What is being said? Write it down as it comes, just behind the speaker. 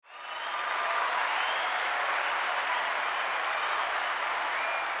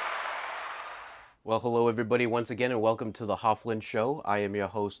Well, hello everybody once again, and welcome to the Hofflynn Show. I am your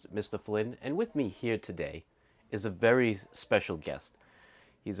host, Mr. Flynn, and with me here today is a very special guest.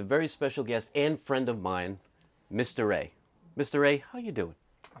 He's a very special guest and friend of mine, Mr. Ray. Mr. Ray, how you doing?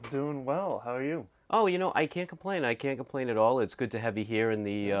 I'm doing well. How are you? Oh, I can't complain. I can't complain at all. It's good to have you here in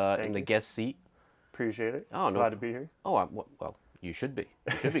the Thank you. guest seat. Appreciate it. Oh no. Glad to be here. Oh, well, you should be.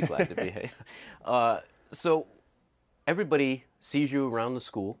 You should be glad to be here. So everybody sees you around the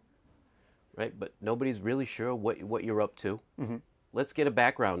school, right? But nobody's really sure what you're up to. Mm-hmm. Let's get a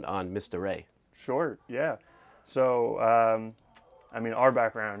background on Mr. Ray. Sure. Yeah. So, our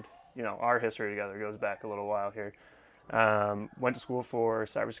background, our history together goes back a little while here. Went to school for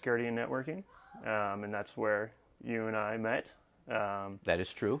cybersecurity and networking, and that's where you and I met. That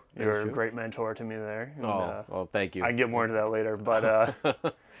is true. You're a great mentor to me there. And, well, thank you. I can get more into that later.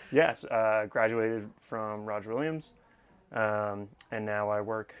 But yes, graduated from Roger Williams, and now I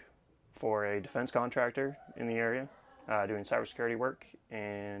work for a defense contractor in the area, doing cybersecurity work,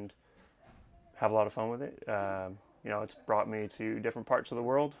 and have a lot of fun with it. It's brought me to different parts of the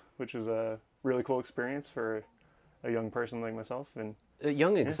world, which is a really cool experience for a young person like myself. And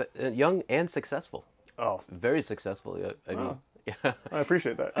young and successful. oh, Very successful. I mean, yeah. I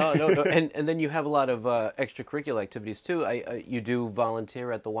appreciate that. Oh no, and then you have a lot of extracurricular activities too. You do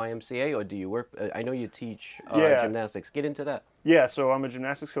volunteer at the YMCA, or do you work? I know you teach Yeah. gymnastics. Get into that. Yeah, so I'm a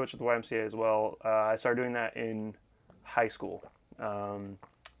gymnastics coach at the YMCA as well. I started doing that in high school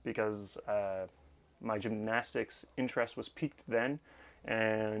because my gymnastics interest was peaked then,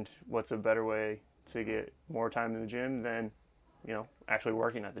 and what's a better way to get more time in the gym than, actually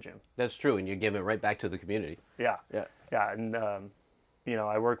working at the gym? That's true, and you give it right back to the community. Yeah, Yeah. yeah, and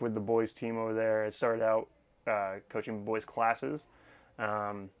I work with the boys team over there. I started out coaching boys classes,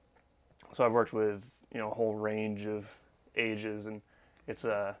 so I've worked with a whole range of ages, and it's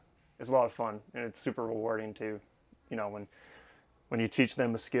a lot of fun, and it's super rewarding too. When you teach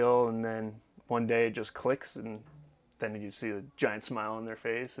them a skill, and then one day it just clicks, and then you see a giant smile on their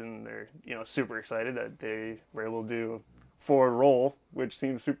face, and they're super excited that they were able to do a forward roll, which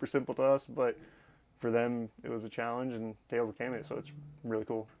seems super simple to us, but for them it was a challenge, and they overcame it. So it's really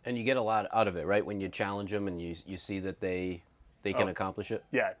cool. And you get a lot out of it, right? When you challenge them and you see that they can accomplish it.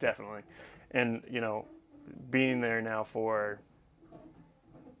 Yeah, definitely. And being there now for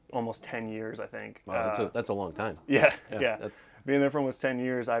almost 10 years, I think. Wow, that's a long time. Yeah, Yeah, yeah. that's- Being there for almost 10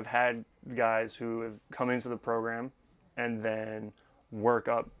 years, I've had guys who have come into the program and then work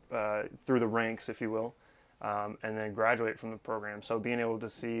up through the ranks, if you will, and then graduate from the program. So being able to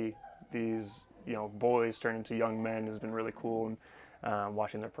see these, boys turn into young men has been really cool, and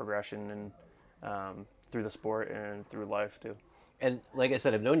watching their progression and through the sport and through life too. And like I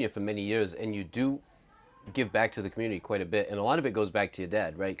said, I've known you for many years, and you do give back to the community quite a bit, and a lot of it goes back to your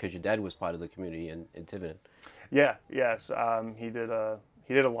dad, right? Because your dad was part of the community in Tiverton. Yeah, yes, he did a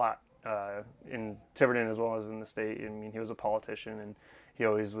lot in Tiverton as well as in the state. I mean, he was a politician, and he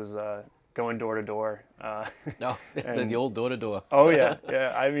always was going door to door. No, the old door to door. Oh yeah,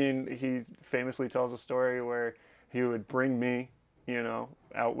 yeah. I mean, he famously tells a story where he would bring me,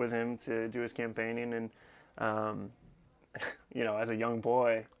 out with him to do his campaigning, and as a young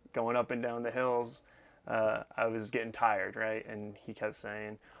boy going up and down the hills, I was getting tired, right? And he kept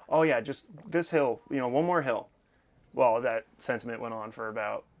saying, "Oh yeah, just this hill, one more hill." Well, that sentiment went on for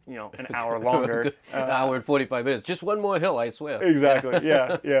about, an hour longer. An hour and 45 minutes. Just one more hill, I swear. Exactly.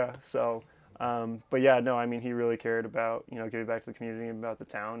 Yeah, yeah. So, but yeah, no, I mean, he really cared about, giving back to the community and about the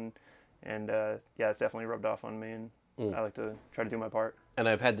town. And yeah, it's definitely rubbed off on me. And I like to try to do my part. And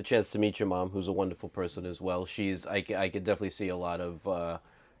I've had the chance to meet your mom, who's a wonderful person as well. I could definitely see a lot of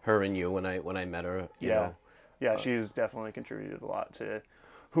her and you when I met her. You know. Yeah, she's definitely contributed a lot to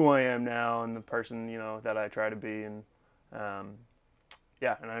who I am now and the person, that I try to be. And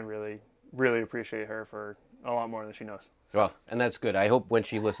and I really, really appreciate her for a lot more than she knows. Well, and that's good. I hope when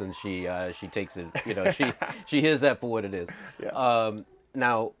she listens, she takes it. She hears that for what it is. Yeah.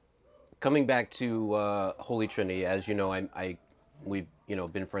 Now, coming back to Holy Trinity, as you know, we've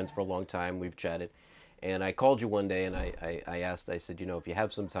been friends for a long time. We've chatted, and I called you one day and I asked. I said, if you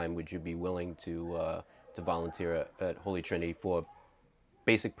have some time, would you be willing to volunteer at Holy Trinity for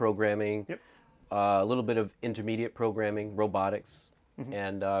basic programming, Yep. A little bit of intermediate programming, robotics,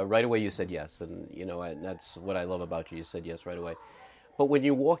 and right away you said yes. And and that's what I love about you. You said yes right away. But when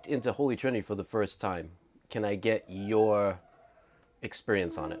you walked into Holy Trinity for the first time, can I get your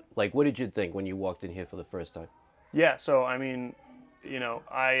experience on it? Like, what did you think when you walked in here for the first time? Yeah. So, I mean,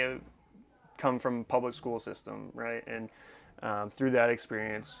 I come from public school system, right? And through that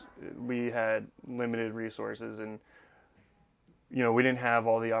experience, we had limited resources, and we didn't have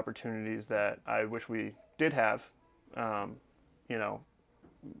all the opportunities that I wish we did have, you know,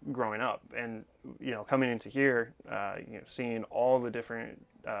 growing up. And, coming into here, seeing all the different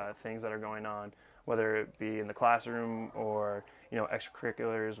things that are going on, whether it be in the classroom or,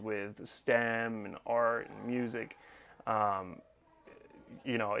 extracurriculars with STEM and art and music, I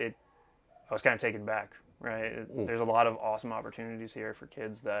was kind of taken back, right? There's a lot of awesome opportunities here for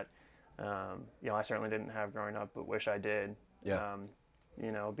kids that, I certainly didn't have growing up, but wish I did. Yeah.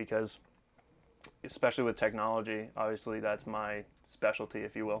 Because especially with technology, obviously that's my specialty,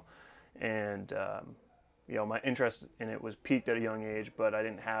 if you will. And, my interest in it was peaked at a young age, but I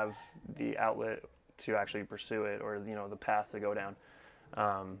didn't have the outlet to actually pursue it or, the path to go down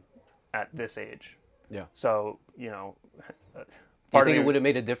at this age. Yeah. So, do you think it would have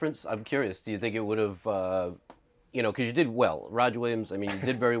made a difference? I'm curious. Do you think it would have, because you did well. Roger Williams, I mean, you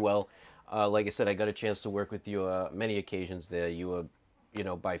did very well. Like I said, I got a chance to work with you many occasions there. You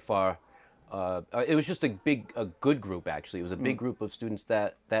were, by far, it was just a good group, actually. It was a big group of students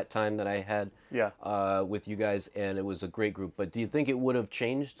that time that I had with you guys, and it was a great group. But do you think it would have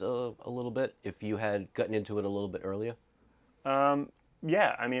changed a little bit if you had gotten into it a little bit earlier?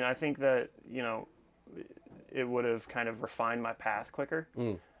 Yeah, I mean, I think that, it would have kind of refined my path quicker.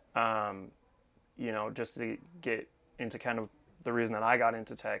 Just to get into kind of the reason that I got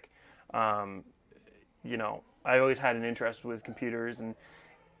into tech. I always had an interest with computers, and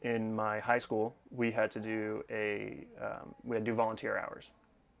in my high school, we had to do volunteer hours,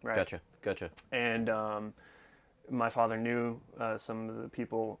 right? Gotcha. And my father knew some of the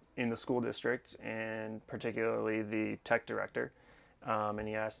people in the school district, and particularly the tech director, and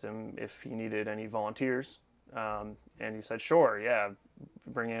he asked him if he needed any volunteers, and he said, "Sure, yeah,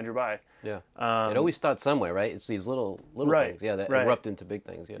 bring Andrew by." Yeah. It always starts somewhere, right? It's these little right, things, that right. erupt into big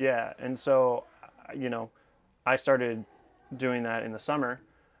things. Yeah. Yeah, and so, I started doing that in the summer.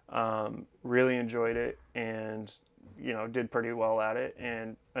 Really enjoyed it, and did pretty well at it,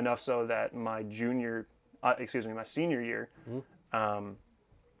 and enough so that my senior year,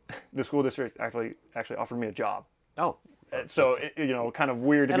 the school district actually offered me a job. Oh. So kind of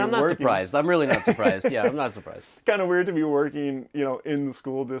weird to be working. And I'm not surprised. I'm really not surprised. Yeah, I'm not surprised. Kind of weird to be working, in the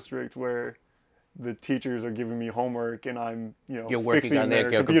school district where the teachers are giving me homework and I'm, you're working fixing on their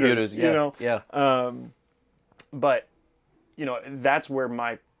computers. Yeah. Yeah. But that's where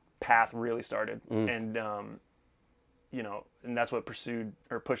my path really started, and and that's what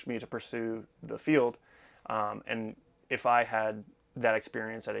pushed me to pursue the field. And if I had that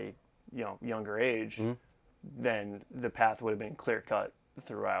experience at a younger age, then the path would have been clear cut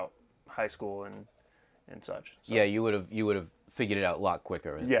throughout high school and such. So. Yeah, you would have figured it out a lot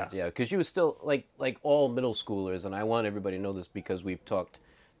quicker. Yeah, because you were still like all middle schoolers, and I want everybody to know this because we've talked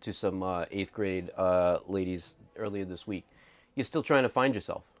to some 8th grade ladies earlier this week. You're still trying to find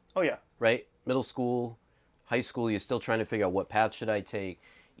yourself. Oh yeah. Right? Middle school, high school, you're still trying to figure out what path should I take,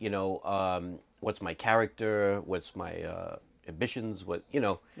 what's my character, what's my ambitions,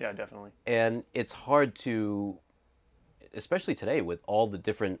 Yeah, definitely. And it's hard to, especially today with all the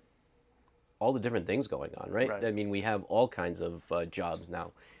different things going on, right? I mean, we have all kinds of jobs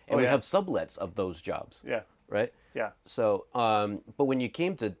now, and we have sublets of those jobs. Yeah. Right? Yeah. So, but when you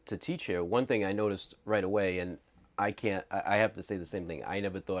came to teach here, one thing I noticed right away, and I have to say the same thing. I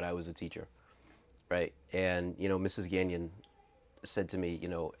never thought I was a teacher, right? And, Mrs. Gagnon said to me,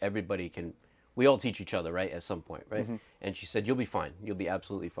 we all teach each other, right, at some point, right? And she said, you'll be fine. You'll be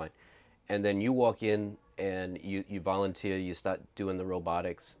absolutely fine. And then you walk in and you volunteer, you start doing the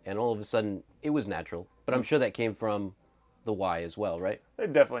robotics, and all of a sudden it was natural. But I'm sure that came from the why as well, right?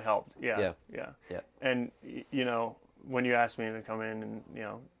 It definitely helped. Yeah. And, when you asked me to come in and,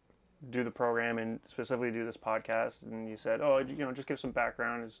 do the program and specifically do this podcast, and you said, just give some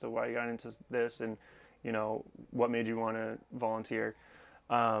background as to why you got into this and, what made you want to volunteer.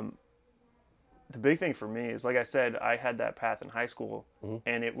 The big thing for me is, like I said, I had that path in high school,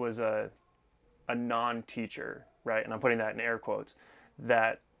 and it was a non-teacher, right? And I'm putting that in air quotes,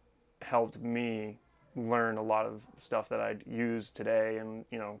 that helped me learn a lot of stuff that I'd use today and,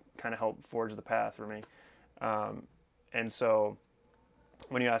 kind of help forge the path for me. And so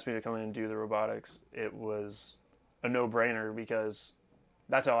when you asked me to come in and do the robotics, it was a no-brainer because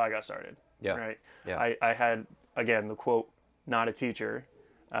that's how I got started. Yeah. Right. Yeah. I had, again, the quote, "not a teacher,"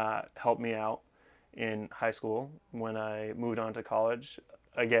 helped me out in high school. When I moved on to college,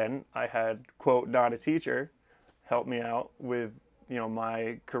 again, I had, quote, "not a teacher," helped me out with,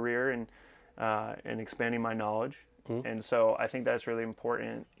 my career and expanding my knowledge. And so I think that's really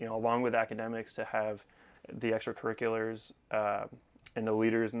important, along with academics, to have the extracurriculars and the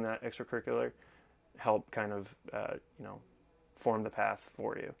leaders in that extracurricular help kind of, form the path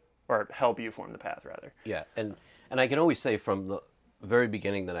for you, or help you form the path rather. Yeah, and I can always say from the very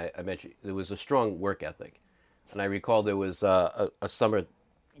beginning that I met you, there was a strong work ethic. And I recall there was a summer,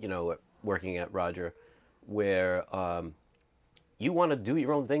 working at Roger, where you want to do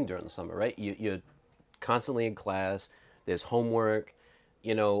your own thing during the summer, right? You're constantly in class. There's homework.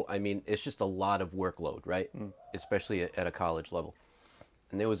 It's just a lot of workload, right? Especially at a college level.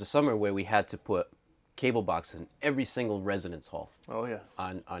 And there was a summer where we had to put cable boxes in every single residence hall. Oh yeah.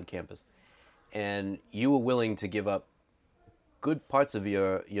 On campus, and you were willing to give up good parts of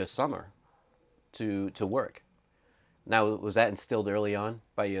your summer to work. Now, was that instilled early on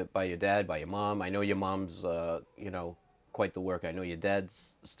by your dad, by your mom? I know your mom's quite the work. I know your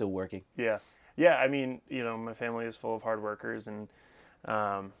dad's still working. Yeah. My family is full of hard workers, and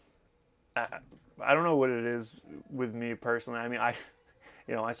I don't know what it is with me personally. I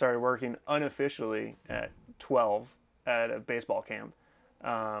started working unofficially at 12 at a baseball camp.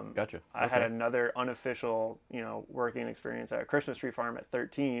 Gotcha. I had another unofficial, working experience at a Christmas tree farm at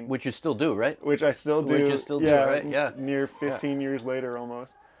 13. Which you still do, right? Which I still do. Which you still do, right? Yeah. Near 15 years later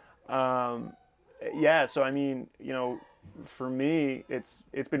almost. So for me,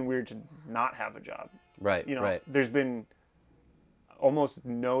 it's been weird to not have a job. Right, right. There's been almost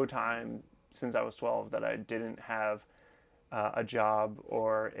no time since I was 12 that I didn't have a job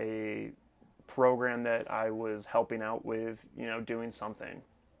or a program that I was helping out with, doing something.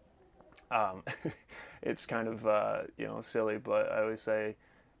 It's kind of, silly, but I always say,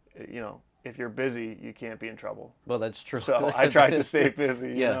 if you're busy, you can't be in trouble. Well, that's true. So I try to stay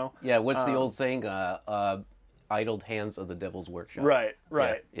busy, Yeah, what's the old saying? Idled hands are the devil's workshop.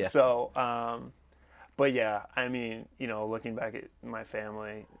 Right. Yeah. So, but yeah, looking back at my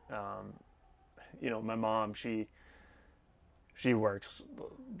family, my mom, she works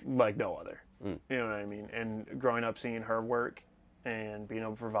like no other. You know what I mean? And growing up seeing her work and being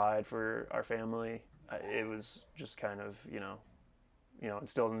able to provide for our family, it was just kind of,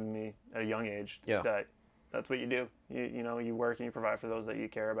 instilled in me at a young age that that's what you do. You work and you provide for those that you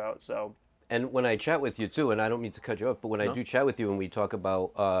care about. So. And when I chat with you too, and I don't mean to cut you off, but when I do chat with you and we talk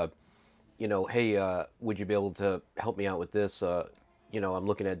about, hey, would you be able to help me out with this? I'm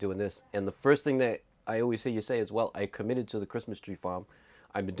looking at doing this. And the first thing that I always hear you say is, well, I committed to the Christmas tree farm.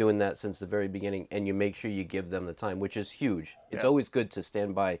 I've been doing that since the very beginning, and you make sure you give them the time, which is huge. It's always good to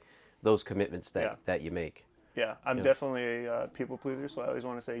stand by those commitments that you make. Yeah, I'm definitely a people pleaser, so I always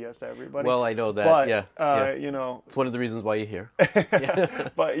want to say yes to everybody. Well, I know that. But, it's one of the reasons why you're here.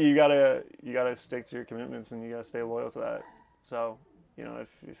 But you gotta stick to your commitments, and you gotta stay loyal to that. So,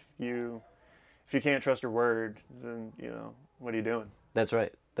 if you can't trust your word, then what are you doing? That's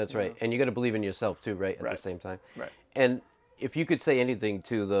right. That's right. And you got to believe in yourself too, right? At the same time. Right. And if you could say anything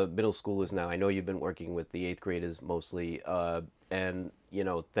to the middle schoolers now, I know you've been working with the 8th graders mostly, and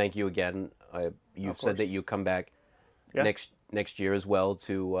thank you again. You've said that you come back next year as well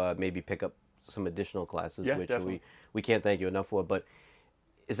to maybe pick up some additional classes, which definitely. we can't thank you enough for. But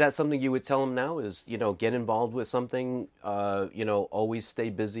is that something you would tell them now? Is get involved with something? Always stay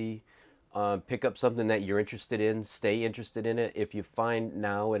busy. Pick up something that you're interested in, stay interested in it. If you find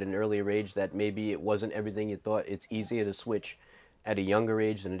now at an earlier age that maybe it wasn't everything you thought, it's easier to switch at a younger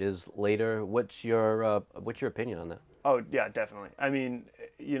age than it is later. What's your opinion on that? Oh, yeah, definitely.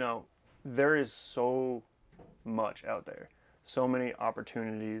 There is so much out there, so many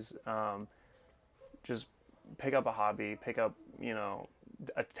opportunities. Just pick up a hobby, pick up,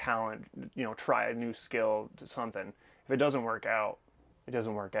 a talent, try a new skill, something. If it doesn't work out, it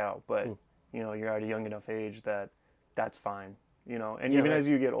doesn't work out, but you're at a young enough age that's fine, and even as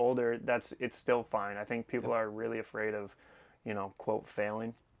you get older, it's still fine. I think people are really afraid of, quote,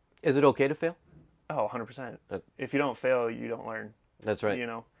 failing. Is it okay to fail? Oh, 100%. If you don't fail, you don't learn. That's right.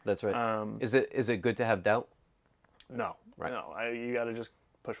 That's right. Is it good to have doubt? No. Right. No. You got to just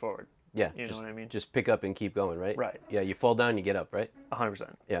push forward. Yeah. You know what I mean? Just pick up and keep going, right? Right. Yeah. You fall down, you get up, right?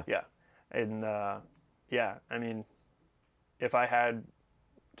 100%. Yeah. Yeah. And if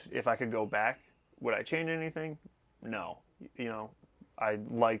I could go back, would I change anything? No. I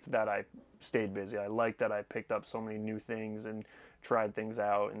liked that I stayed busy. I liked that I picked up so many new things and tried things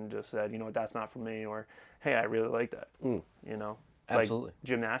out and just said, that's not for me, or, hey, I really like that. Absolutely. Like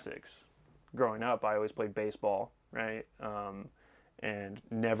gymnastics. Growing up, I always played baseball, right? And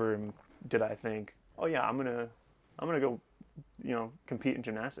never did I think, oh yeah, I'm gonna go, compete in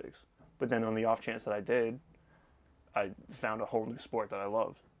gymnastics. But then on the off chance that I did, I found a whole new sport that I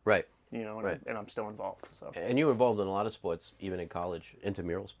loved. Right. And I'm still involved. So. And you were involved in a lot of sports, even in college,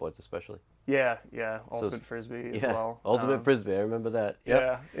 intramural sports especially. Yeah, ultimate frisbee as well. Ultimate frisbee. I remember that.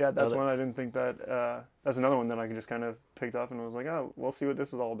 Yep. Yeah. That's one I didn't think that. That's another one that I just kind of picked up and was like, oh, we'll see what this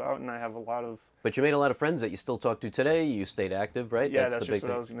is all about. And I have a lot of. But you made a lot of friends that you still talk to today. You stayed active, right? Yeah, that's the just big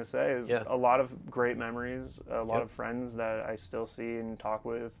what I thing. was going to say. Is a lot of great memories, a lot of friends that I still see and talk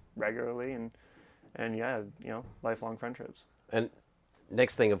with regularly, and yeah, lifelong friendships. And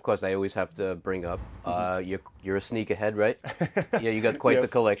next thing, of course, I always have to bring up. You're a sneakerhead, right? Yeah, you got quite the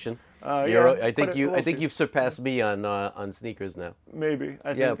collection. I think you've surpassed me on sneakers now. Maybe.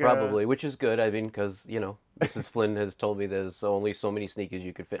 I Yeah, think, probably, which is good. I mean, because Mrs. Flynn has told me there's only so many sneakers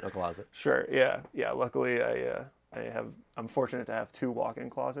you could fit in a closet. Sure. Yeah. Luckily, I'm fortunate to have 2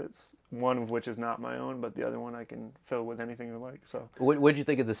 walk-in closets. One of which is not my own, but the other one I can fill with anything I like. So. What did you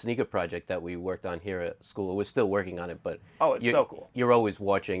think of the sneaker project that we worked on here at school? We're still working on it, but it's so cool. You're always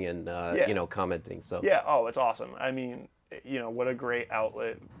watching and commenting. So yeah. Oh, it's awesome. I mean, what a great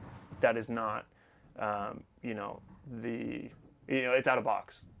outlet. That is not, it's out of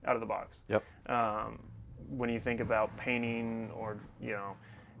the box. Yep. When you think about painting or,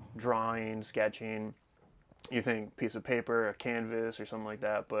 drawing, sketching, you think piece of paper, a canvas or something like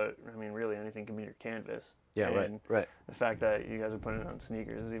that. But, I mean, really anything can be your canvas. Yeah, and right. The fact that you guys are putting it on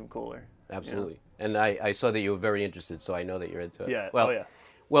sneakers is even cooler. Absolutely. And I saw that you were very interested, so I know that you're into it. Yeah. Well,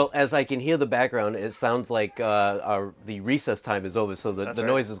 Well, as I can hear the background, it sounds like the recess time is over, so the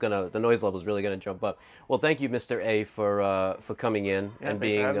noise level is really gonna jump up. Well, thank you, Mr. A, for coming in and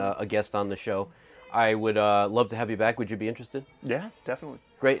being a guest on the show. I would love to have you back. Would you be interested? Yeah, definitely.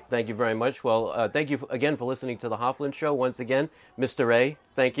 Great, thank you very much. Well, thank you again for listening to the Hofflynn Show. Once again, Mr. A,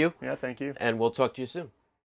 thank you. Yeah, thank you. And we'll talk to you soon.